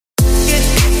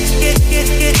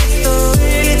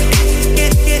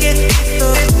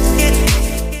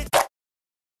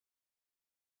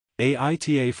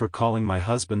AITA for calling my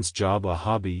husband's job a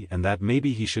hobby and that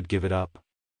maybe he should give it up.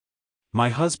 My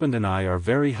husband and I are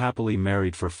very happily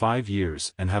married for 5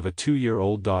 years and have a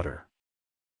 2-year-old daughter.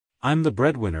 I'm the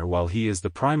breadwinner while he is the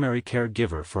primary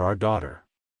caregiver for our daughter.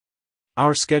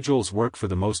 Our schedules work for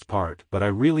the most part, but I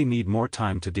really need more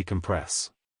time to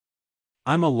decompress.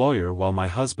 I'm a lawyer while my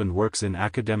husband works in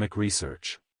academic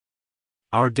research.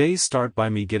 Our days start by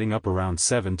me getting up around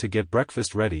 7 to get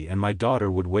breakfast ready, and my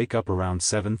daughter would wake up around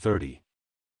 7:30.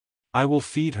 I will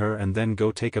feed her and then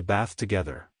go take a bath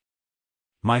together.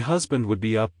 My husband would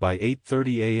be up by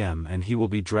 8:30 a.m. and he will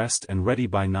be dressed and ready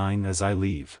by 9 as I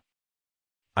leave.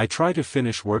 I try to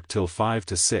finish work till 5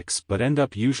 to 6 but end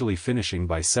up usually finishing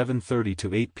by 7:30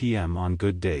 to 8 p.m. on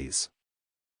good days.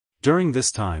 During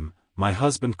this time, my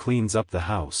husband cleans up the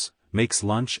house, makes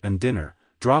lunch and dinner,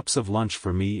 drops of lunch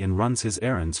for me and runs his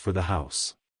errands for the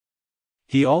house.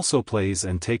 He also plays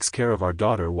and takes care of our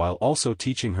daughter while also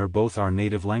teaching her both our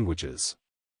native languages.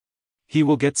 He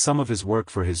will get some of his work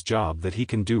for his job that he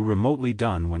can do remotely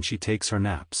done when she takes her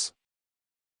naps.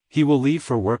 He will leave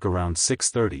for work around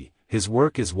 6:30, his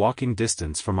work is walking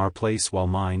distance from our place while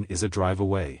mine is a drive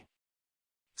away.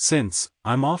 Since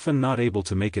I'm often not able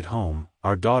to make it home,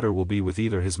 our daughter will be with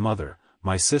either his mother,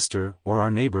 my sister, or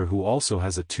our neighbor who also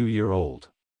has a 2-year-old.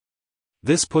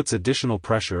 This puts additional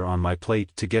pressure on my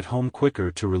plate to get home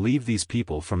quicker to relieve these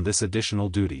people from this additional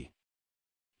duty.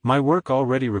 My work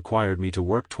already required me to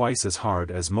work twice as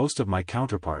hard as most of my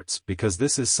counterparts because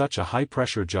this is such a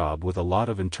high-pressure job with a lot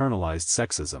of internalized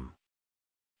sexism.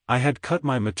 I had cut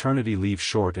my maternity leave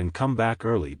short and come back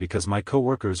early because my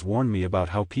coworkers warned me about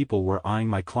how people were eyeing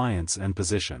my clients and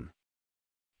position.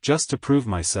 Just to prove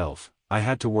myself, I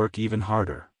had to work even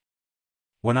harder.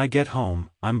 When I get home,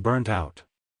 I'm burnt out.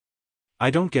 I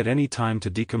don't get any time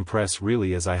to decompress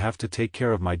really, as I have to take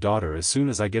care of my daughter as soon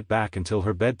as I get back until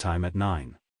her bedtime at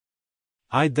 9.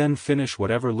 I'd then finish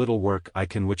whatever little work I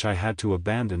can, which I had to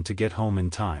abandon to get home in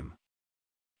time.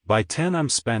 By 10 I'm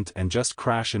spent and just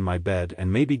crash in my bed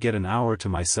and maybe get an hour to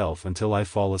myself until I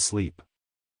fall asleep.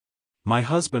 My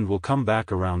husband will come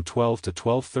back around 12 to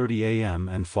 12:30 a.m.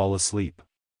 and fall asleep.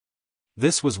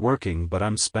 This was working, but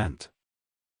I'm spent.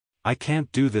 I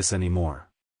can't do this anymore.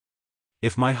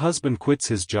 If my husband quits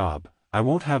his job, I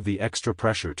won't have the extra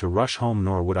pressure to rush home,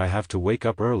 nor would I have to wake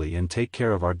up early and take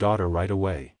care of our daughter right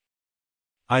away.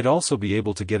 I'd also be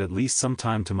able to get at least some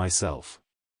time to myself.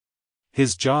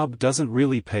 His job doesn't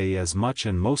really pay as much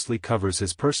and mostly covers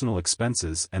his personal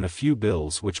expenses and a few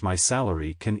bills which my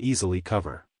salary can easily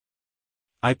cover.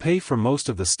 I pay for most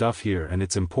of the stuff here, and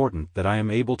it's important that I am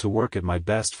able to work at my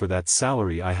best for that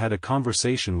salary. I had a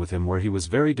conversation with him where he was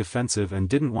very defensive and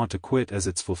didn't want to quit, as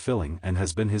it's fulfilling and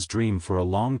has been his dream for a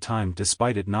long time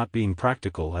despite it not being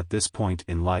practical at this point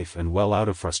in life, and well, out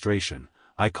of frustration,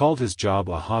 I called his job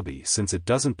a hobby since it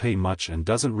doesn't pay much and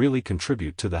doesn't really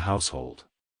contribute to the household.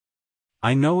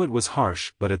 I know it was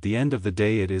harsh, but at the end of the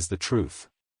day it is the truth.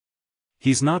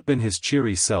 He's not been his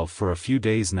cheery self for a few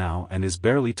days now and is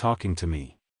barely talking to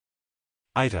me.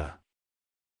 AITA.